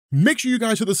Make sure you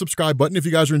guys hit the subscribe button if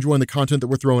you guys are enjoying the content that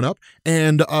we're throwing up.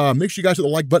 And make sure you guys hit the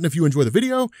like button if you enjoy the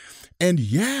video. And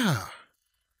yeah,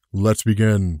 let's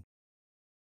begin.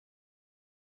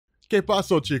 ¿Qué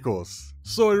pasó, chicos?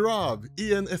 Soy Rob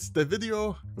y en este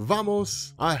video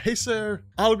vamos a hacer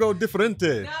algo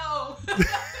diferente. No!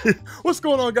 What's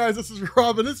going on, guys? This is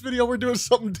Rob. In this video, we're doing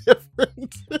something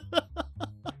different.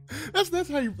 That's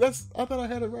how you, I thought I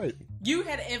had it right. You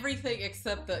had everything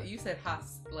except you said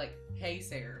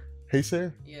hacer.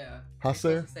 Hacer? Yeah.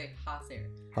 Hacer? Say hacer.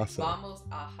 Hacer. Vamos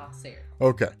a hacer.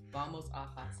 Okay. Vamos a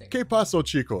hacer. ¿Qué pasó,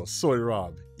 chicos? Soy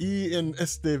Rob y en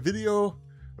este video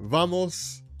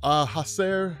vamos a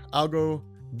hacer algo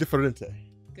diferente.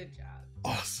 Good job.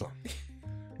 Awesome.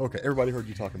 Okay, everybody heard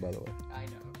you talking, by the way. I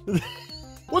know.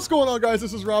 What's going on, guys?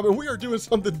 This is Rob, and we are doing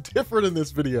something different in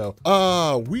this video.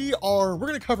 We're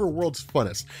gonna cover World's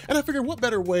Funnest, and I figured what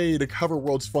better way to cover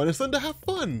World's Funnest than to have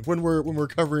fun when we're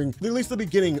covering at least the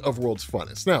beginning of World's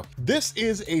Funnest. Now, this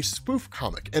is a spoof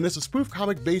comic, and it's a spoof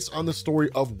comic based on the story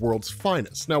of World's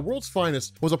Finest. Now, World's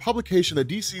Finest was a publication that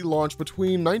DC launched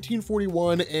between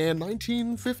 1941 and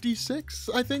 1956,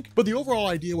 I think. But the overall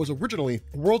idea was originally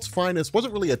World's Finest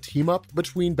wasn't really a team up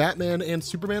between Batman and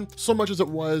Superman so much as it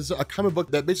was a comic book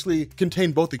that basically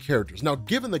contained both the characters. Now,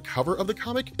 given the cover of the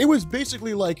comic, it was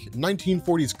basically like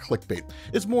 1940s clickbait.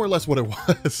 It's more or less what it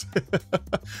was.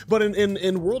 But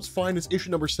in World's Finest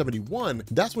issue number 71,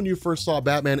 that's when you first saw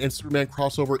Batman and Superman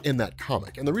crossover in that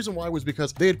comic. And the reason why was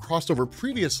because they had crossed over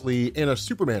previously in a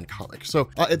Superman comic. So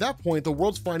at that point, the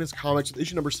World's Finest comics,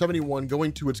 issue number 71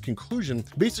 going to its conclusion,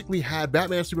 basically had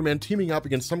Batman and Superman teaming up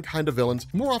against some kind of villains.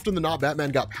 More often than not,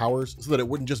 Batman got powers so that it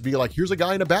wouldn't just be like, here's a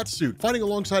guy in a bat suit fighting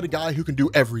alongside a guy who can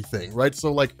do everything, right?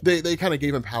 So like they kind of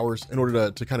gave him powers in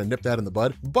order to kind of nip that in the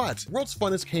bud. But World's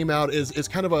Funnest came out is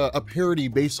kind of a parody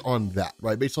based on that,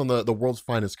 right? Based on the World's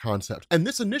Finest concept. And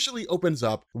this initially opens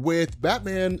up with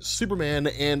Batman, Superman,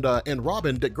 and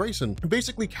Robin, Dick Grayson,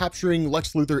 basically capturing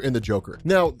Lex Luthor and the Joker.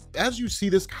 Now, as you see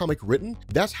this comic written,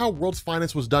 that's how World's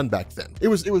Finest was done back then. It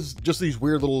was just these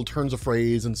weird little turns of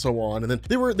phrase and so on. And then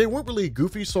they weren't really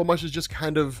goofy so much as just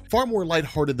kind of far more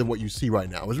lighthearted than what you see right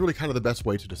now. It was really kind of the best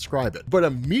way to describe it. But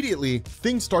immediately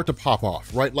things start to pop off,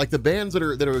 right? Like the bands that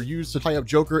are used to tie up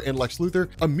Joker and Lex Luthor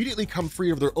immediately come free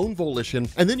of their own volition,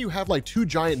 and then you have like two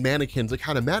giant mannequins that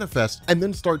kind of manifest and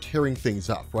then start tearing things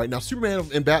up, right? Now Superman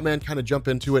and Batman kind of jump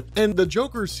into it, and the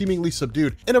Joker is seemingly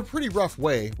subdued in a pretty rough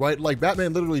way, right? Like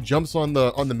Batman literally jumps on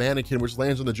the mannequin, which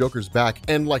lands on the Joker's back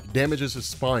and like damages his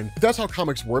spine. That's how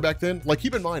comics were back then. Like,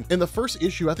 keep in mind, in the first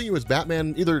issue, I think it was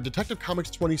Batman, either Detective Comics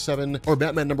 27 or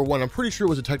Batman #1. I'm pretty sure it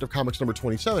was Detective Comics number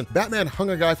 27. Batman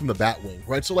hung a guy from the Batwing,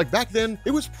 right? So like back then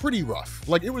it was pretty rough.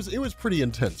 Like it was pretty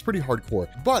intense, pretty hardcore.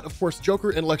 But of course,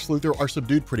 Joker and Lex Luthor are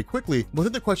subdued pretty quickly. But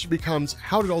then the question becomes,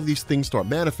 how did all these things start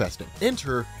manifesting?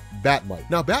 Enter Batmite.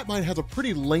 Now, Batmite has a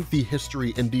pretty lengthy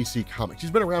history in DC Comics.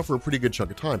 He's been around for a pretty good chunk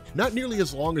of time. Not nearly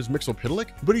as long as Mxyzptlk,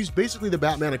 but he's basically the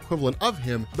Batman equivalent of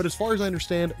him, but as far as I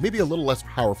understand, maybe a little less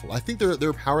powerful. I think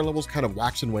their power levels kind of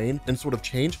wax and wane and sort of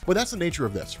change, but that's the nature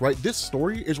of this, right? This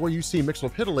story is where you see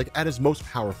Mxyzptlk at his most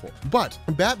powerful. But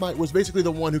Batmite was basically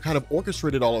the one who kind of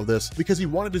orchestrated all of this because he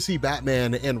wanted to see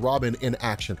Batman and Robin in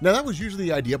action. Now, that was usually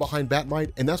the idea behind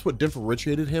Batmite, and that's what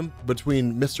differentiated him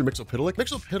between Mr. Mxyzptlk.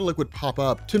 Mxyzptlk would pop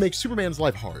up to make Superman's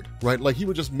life hard, right? Like he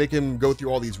would just make him go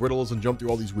through all these riddles and jump through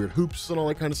all these weird hoops and all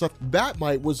that kind of stuff.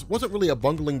 Batmite wasn't really a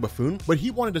bungling buffoon, but he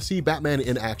wanted to see Batman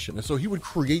in action. And so he would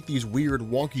create these weird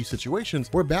wonky situations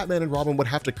where Batman and Robin would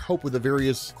have to cope with the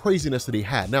various craziness that he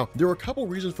had. Now, there were a couple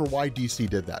reasons for why DC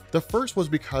did that. The first was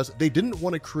because they didn't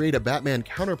want to create a Batman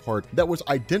counterpart that was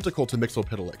identical to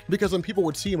Mxyzptlk, because then people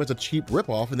would see him as a cheap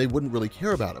ripoff and they wouldn't really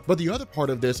care about him. But the other part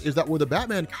of this is that where the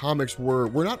Batman comics were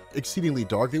not exceedingly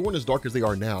dark, they weren't as dark as they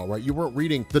are now, right? You weren't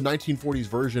reading the 1940s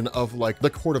version of like The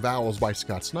Court of Owls by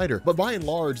Scott Snyder, but by and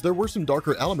large, there were some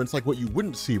darker elements like what you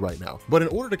wouldn't see right now. But in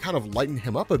order to kind of lighten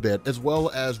him up a bit, as well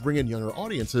as bring in younger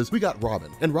audiences, we got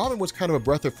Robin. And Robin was kind of a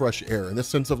breath of fresh air in the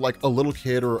sense of like a little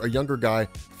kid or a younger guy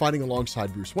fighting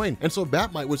alongside Bruce Wayne. And so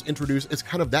Batmite was introduced as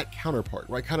kind of that counterpart,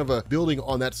 right? Kind of a building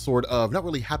on that sort of, not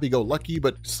really happy-go-lucky,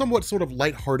 but somewhat sort of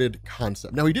lighthearted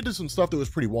concept. Now, he did do some stuff that was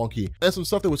pretty wonky and some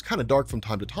stuff that was kind of dark from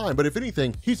time to time, but if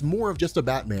anything, he's more of just a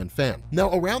Batman fan.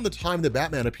 Now, around the time that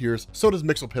Batman appears, so does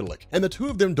Mxyzptlk. And the two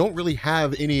of them don't really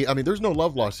have any, I mean, there's no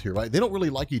love lost here, right? They don't really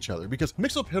like each other because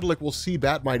Mxyzptlk will see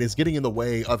Batmite as getting in the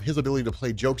way of his ability to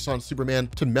play jokes on Superman,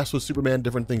 to mess with Superman,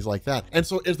 different things like that. And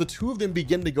so as the two of them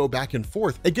begin to go back and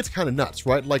forth, it gets kind of nuts,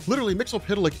 right? Like literally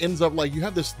Mxyzptlk ends up like, you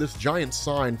have this giant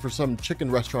sign for some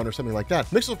chicken restaurant or something like that.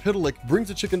 Mxyzptlk brings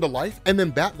the chicken to life, and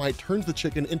then Batmite turns the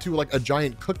chicken into like a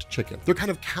giant cooked chicken. They're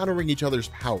kind of countering each other's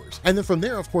powers. And then from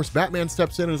there, of course, Batman steps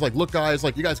steps in and is like, look guys,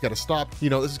 like you guys got to stop, you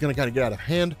know, this is going to kind of get out of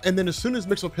hand. And then as soon as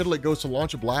Mxyzptlk goes to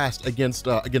launch a blast against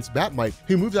Batmite,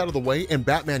 he moves out of the way and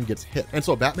Batman gets hit. And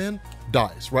so Batman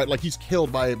dies, right? Like he's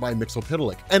killed by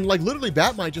Mxyzptlk. And like literally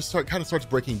Batmite just kind of starts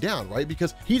breaking down, right?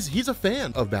 Because he's a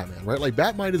fan of Batman, right? Like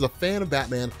Batmite is a fan of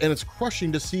Batman, and it's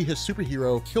crushing to see his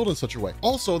superhero killed in such a way.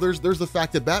 Also, there's the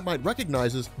fact that Batmite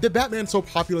recognizes that Batman's so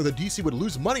popular that DC would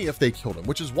lose money if they killed him,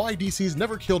 which is why DC's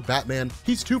never killed Batman.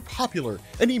 He's too popular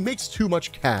and he makes too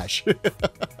much cash.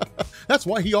 That's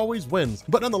why he always wins.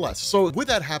 But nonetheless, so with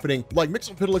that happening, like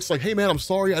Mxyzptlk's like, hey man, I'm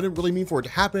sorry, I didn't really mean for it to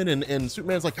happen. And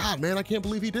Superman's like, God man, I can't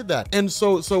believe he did that. And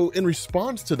so in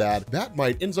response to that,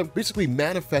 Batmite ends up basically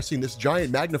manifesting this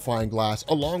giant magnifying glass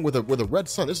along with a red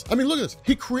sun. I mean, look at this.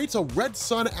 He creates a red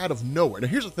sun out of nowhere. Now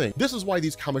here's the thing. This is why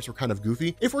these comics are kind of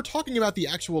goofy. If we're talking about the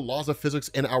actual laws of physics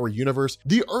in our universe,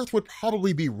 the Earth would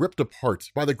probably be ripped apart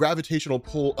by the gravitational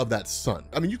pull of that sun.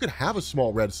 I mean, you could have a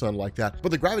small red sun like that,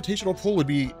 but the gravitational pull would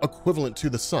be equivalent to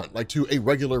the sun, like to a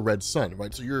regular red sun,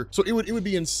 right? So it would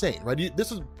be insane, right?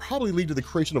 This would probably lead to the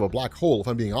creation of a black hole, if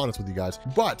I'm being honest with you guys.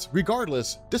 But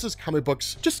regardless, this is comic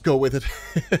books. Just go with it.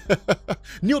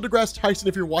 Neil deGrasse Tyson,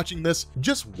 if you're watching this,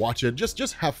 just watch it.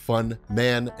 Just have fun,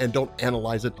 man, and don't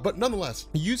analyze it. But nonetheless,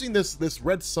 using this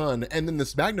red sun and then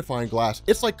this magnifying glass,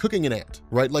 it's like cooking an ant,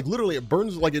 right? Like literally it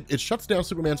burns, like it shuts down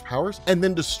Superman's powers and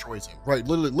then destroys him, right?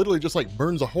 Literally just like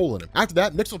burns a hole in him. After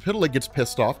that, Mxyzptlk gets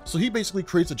pissed off, so he basically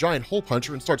creates a giant hole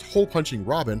puncher and starts hole punching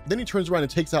Robin. Then he turns around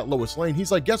and takes out Lois Lane.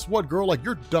 He's like, guess what, girl? Like,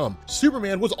 you're dumb.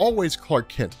 Superman was always Clark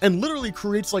Kent, and literally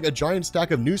creates like a giant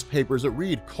stack of newspapers that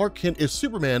read, Clark Kent is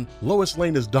Superman, Lois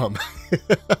Lane is dumb.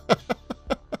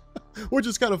 Which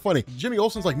is kind of funny. Jimmy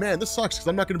Olsen's like, man, this sucks because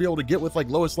I'm not going to be able to get with like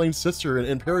Lois Lane's sister.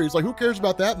 And Perry's like, who cares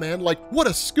about that, man? Like, what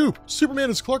a scoop. Superman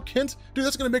is Clark Kent? Dude,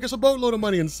 that's going to make us a boatload of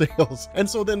money in sales. And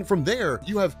so then from there,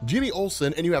 you have Jimmy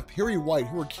Olsen and you have Perry White,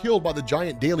 who are killed by the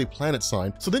giant Daily Planet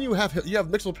sign. So then you have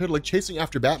Mxyzptlk chasing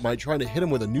after Batmite, trying to hit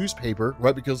him with a newspaper,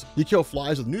 right? Because you kill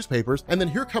flies with newspapers. And then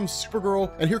here comes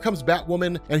Supergirl, and here comes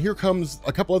Batwoman, and here comes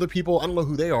a couple other people. I don't know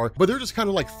who they are, but they're just kind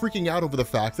of like freaking out over the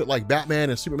fact that like Batman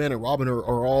and Superman and Robin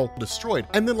are all destroyed.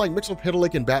 And then like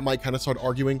Mxyzptlk and Batmite kind of start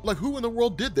arguing, like, who in the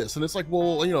world did this? And it's like,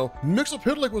 well, you know,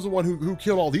 Mxyzptlk was the one who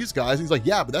killed all these guys. And he's like,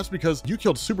 yeah, but that's because you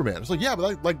killed Superman. It's like, yeah,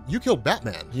 but like you killed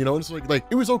Batman, you know? And it's like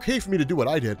it was okay for me to do what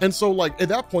I did. And so like at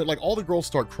that point, like all the girls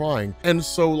start crying. And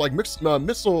so like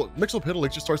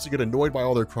Mxyzptlk just starts to get annoyed by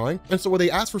all their crying. And so when they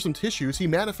ask for some tissues, he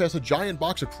manifests a giant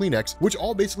box of Kleenex, which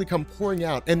all basically come pouring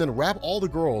out and then wrap all the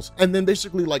girls and then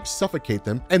basically like suffocate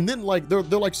them. And then like they're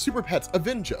like super pets,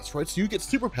 avenge us, right? So you get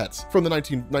super pets from the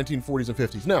 1940s and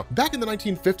 50s. Now, back in the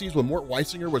 1950s when Mort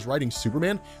Weisinger was writing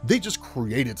Superman, they just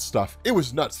created stuff. It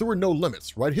was nuts. There were no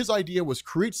limits, right? His idea was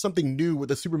create something new with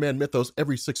the Superman mythos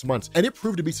every 6 months, and it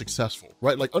proved to be successful,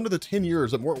 right? Like under the 10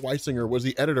 years that Mort Weisinger was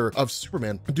the editor of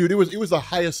Superman, dude, it was the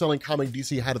highest selling comic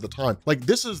DC had at the time. Like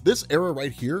this era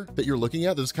right here that you're looking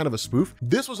at, this is kind of a spoof.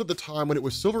 This was at the time when it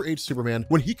was Silver Age Superman,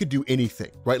 when he could do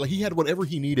anything, right? Like he had whatever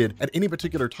he needed at any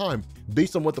particular time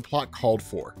based on what the plot called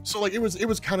for. So like it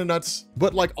was kind of nuts,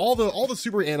 but like all the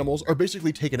super animals are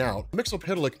basically taken out.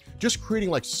 Mxyzptlk just creating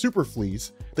like super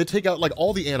fleas. They take out like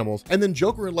all the animals, and then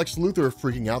Joker and Lex Luthor are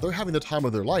freaking out. They're having the time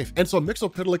of their life. And so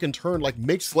Mxyzptlk in turn like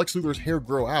makes Lex Luthor's hair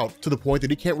grow out to the point that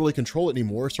he can't really control it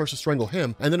anymore. It starts to strangle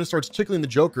him, and then it starts tickling the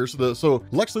Joker. So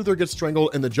Lex Luthor gets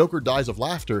strangled and the Joker dies of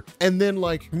laughter. And then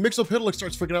like Mxyzptlk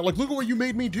starts freaking out, like, look at what you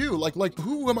made me do. Like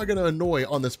who am I gonna annoy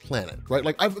on this planet, right?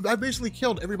 Like I've basically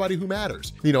killed everybody who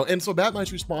matters, you know? And so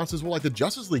Batman's response is, well, like the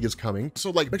Justice League is coming.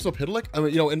 So like Mxyzptlk, I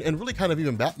mean, you know, and really kind of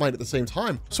even Batmite at the same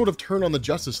time sort of turn on the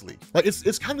Justice League. Like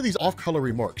it's kind of these off-color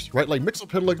remarks, right? Like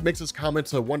Mxyzptlk makes his comment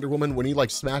to Wonder Woman when he like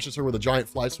smashes her with a giant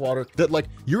fly swatter that like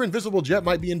your invisible jet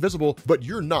might be invisible, but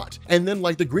you're not. And then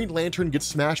like the Green Lantern gets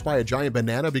smashed by a giant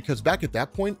banana because back at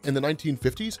that point in the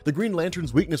 1950s, the Green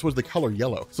Lantern's weakness was the color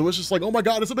yellow. So it's just like, oh my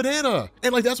God, it's a banana.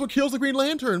 And like that's what kills the Green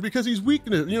Lantern because he's weak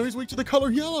to the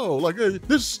color yellow. Like this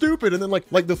is stupid. And then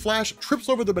like the Flash trips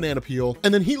over the banana peel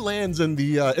and then he lands in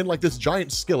in like this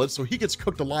giant skillet, so he gets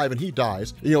cooked alive and he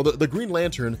dies. You know, the Green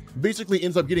Lantern basically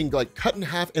ends up getting like cut in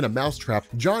half in a mousetrap.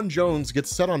 John Jones gets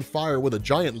set on fire with a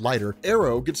giant lighter.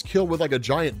 Arrow gets killed with like a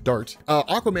giant dart.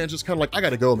 Aquaman's just kind of like, I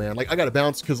gotta go, man. Like I gotta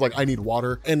bounce because like I need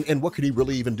water. And what could he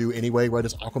really even do anyway, right?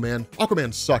 As Aquaman?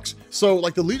 Aquaman sucks. So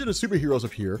like the Legion of Superheroes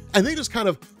appear and they just kind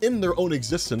of end their own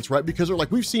existence, right? Because they're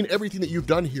like, we've seen everything that you've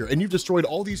done here and you've destroyed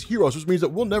all these heroes, which means that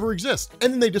we'll never exist.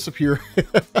 And then they disappear.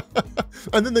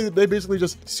 And and then they basically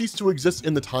just cease to exist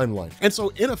in the timeline. And so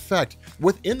in effect,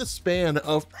 within the span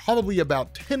of probably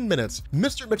about 10 minutes,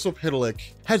 Mr. Mxyzptlk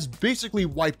has basically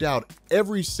wiped out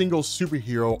every single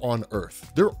superhero on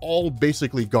Earth. They're all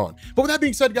basically gone. But with that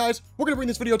being said, guys, we're gonna bring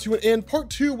this video to an end. Part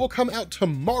 2 will come out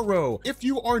tomorrow. If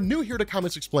you are new here to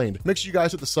Comics Explained, make sure you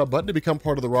guys hit the sub button to become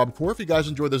part of the Rob Corps. If you guys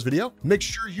enjoyed this video, make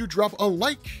sure you drop a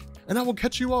like, and I will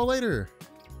catch you all later.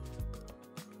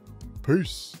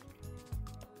 Peace.